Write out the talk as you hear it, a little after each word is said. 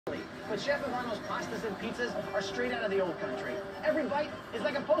But Chef Ivano's pastas and pizzas are straight out of the old country. Every bite is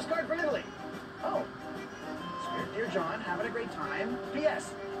like a postcard from Italy. Oh, dear John, having a great time.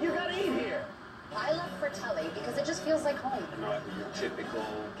 P.S. You gotta eat here. I love Fratelli because it just feels like home. Not your typical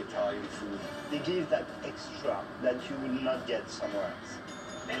Italian food. They give that extra that you will not get somewhere else.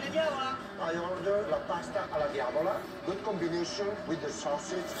 I order la pasta alla diavola. Good combination with the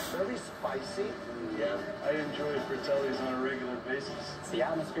sausage. Very spicy. Yeah, I enjoy Fratelli's on a regular basis. It's the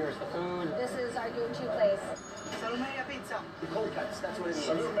atmosphere, it's the food. This is our go-to place. Salumeria pizza. The cold cuts, that's what it is.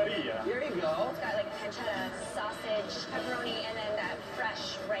 Salumeria. Here you go. It's got like pancetta, sausage, pepperoni, and then that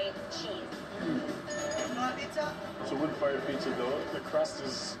fresh, ripe cheese. No pizza? It's a wood-fired pizza dough. The crust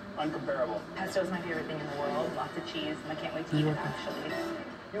is uncomparable. Pesto is my favorite thing in the world. Lots of cheese, and I can't wait to eat it, actually.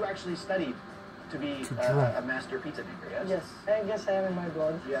 You actually studied to be a master pizza maker, yes? Yes, I guess I am in my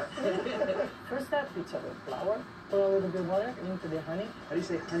blood. Yeah. First step, pizza with flour, put a little bit of water into the honey. How do you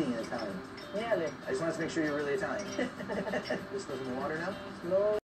say honey in Italian? Miele. I just wanted to make sure you're really Italian. Just a little water now? Slowly.